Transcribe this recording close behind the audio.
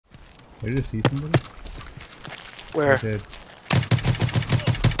Did I just see somebody? Where? I did.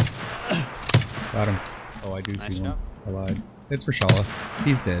 Got him. Oh, I do Nice see one. job. I lied. It's Rashala.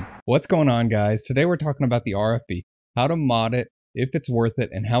 He's dead. What's going on, guys? Today we're talking about the RFB, how to mod it, if it's worth it,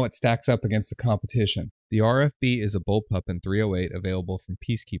 and how it stacks up against the competition. The RFB is a bullpup in 308 available from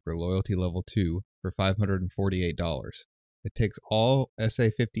Peacekeeper Loyalty Level 2 for $548. It takes all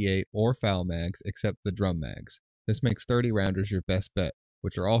SA-58 or FAL mags except the drum mags. This makes 30 rounders your best bet,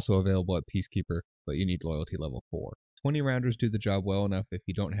 which are also available at Peacekeeper, but you need Loyalty Level 4. 20 rounders do the job well enough if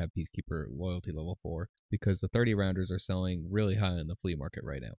you don't have Peacekeeper Loyalty Level 4, because the 30 rounders are selling really high in the flea market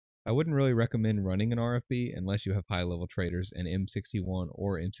right now. I wouldn't really recommend running an RFB unless you have high level traders and M61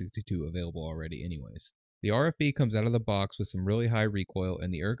 or M62 available already anyways. The RFB comes out of the box with some really high recoil,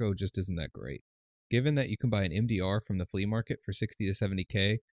 and the ergo just isn't that great. Given that you can buy an MDR from the flea market for 60 to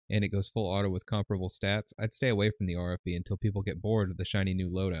 70k, and it goes full auto with comparable stats, I'd stay away from the RFB until people get bored of the shiny new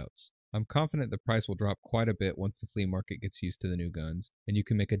loadouts. I'm confident the price will drop quite a bit once the flea market gets used to the new guns, and you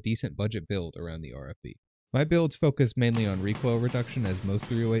can make a decent budget build around the RFB. My builds focus mainly on recoil reduction, as most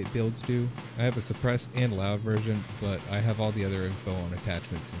 308 builds do. I have a suppressed and loud version, but I have all the other info on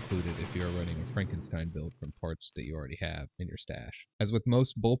attachments included if you are running a Frankenstein build from parts that you already have in your stash. As with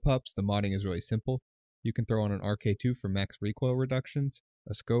most bullpups, the modding is really simple. You can throw on an RK2 for max recoil reductions,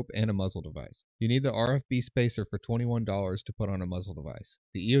 a scope, and a muzzle device. You need the RFB spacer for $21 to put on a muzzle device.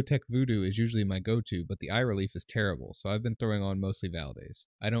 The EOTech Voodoo is usually my go-to, but the eye relief is terrible, so I've been throwing on mostly Valdays.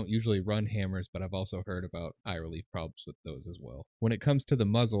 I don't usually run hammers, but I've also heard about eye relief problems with those as well. When it comes to the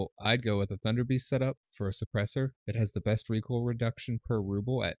muzzle, I'd go with a Thunderbeast setup for a suppressor. It has the best recoil reduction per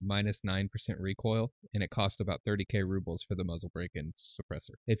ruble at minus 9% recoil, and it costs about 30k rubles for the muzzle brake and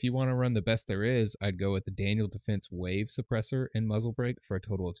suppressor. If you want to run the best there is, I'd go with the Daniel Defense Wave suppressor and muzzle brake for a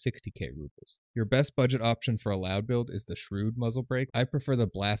total of 60k rubles. Your best budget option for a loud build is the Shrewd muzzle brake. I prefer the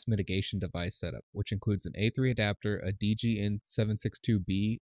blast mitigation device setup, which includes an A3 adapter, a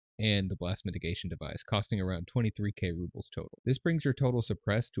DGN762B, and the blast mitigation device, costing around 23k rubles total. This brings your total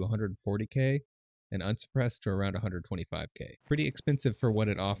suppressed to 140k and unsuppressed to around 125k. Pretty expensive for what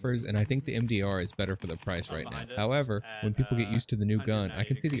it offers, and I think the MDR is better for the price right now. However, when people get used to the new gun, I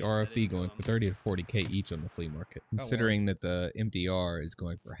can see the RFB going for 30 to 40k each on the flea market, considering that the MDR is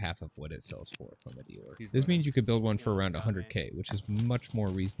going for half of what it sells for from a dealer. This means you could build one for around 100k, which is much more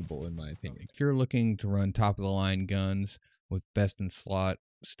reasonable in my opinion. If you're looking to run top of the line guns with best in slot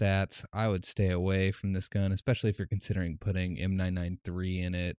stats, I would stay away from this gun, especially if you're considering putting M993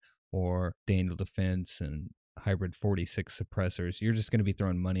 in it, or Daniel Defense and hybrid 46 suppressors. You're just going to be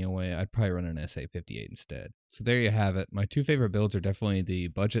throwing money away. I'd probably run an SA-58 instead. So there you have it. My two favorite builds are definitely the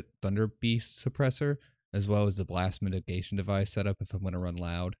budget Thunder Beast suppressor, as well as the blast mitigation device setup if I'm going to run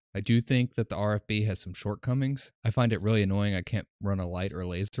loud. I do think that the RFB has some shortcomings. I find it really annoying I can't run a light or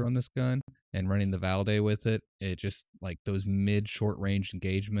laser on this gun, and running the Valday with it, it just like those mid short range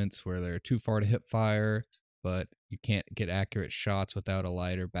engagements where they're too far to hip fire, but you can't get accurate shots without a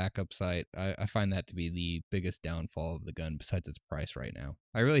light or backup sight. I find that to be the biggest downfall of the gun besides its price right now.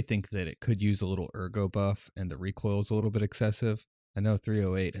 I really think that it could use a little ergo buff, and the recoil is a little bit excessive. I know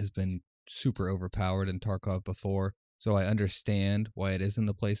 308 has been super overpowered in Tarkov before, so I understand why it is in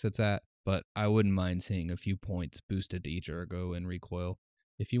the place it's at, but I wouldn't mind seeing a few points boosted to each ergo and recoil.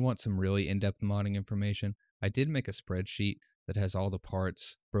 If you want some really in-depth modding information, I did make a spreadsheet that has all the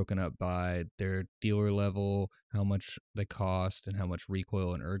parts broken up by their dealer level, how much they cost, and how much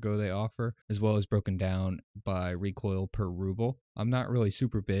recoil and ergo they offer, as well as broken down by recoil per ruble. I'm not really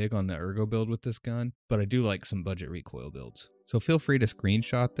super big on the ergo build with this gun, but I do like some budget recoil builds. So feel free to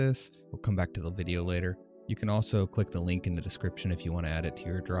screenshot this. We'll come back to the video later. You can also click the link in the description if you want to add it to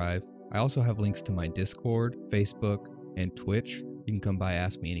your drive. I also have links to my Discord, Facebook, and Twitch. You can come by,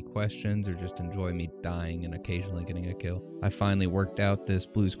 ask me any questions, or just enjoy me dying and occasionally getting a kill. I finally worked out this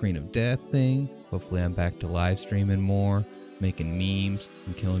blue screen of death thing. Hopefully I'm back to live streaming more, making memes,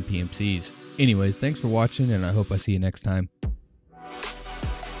 and killing PMCs. Anyways, thanks for watching, and I hope I see you next time.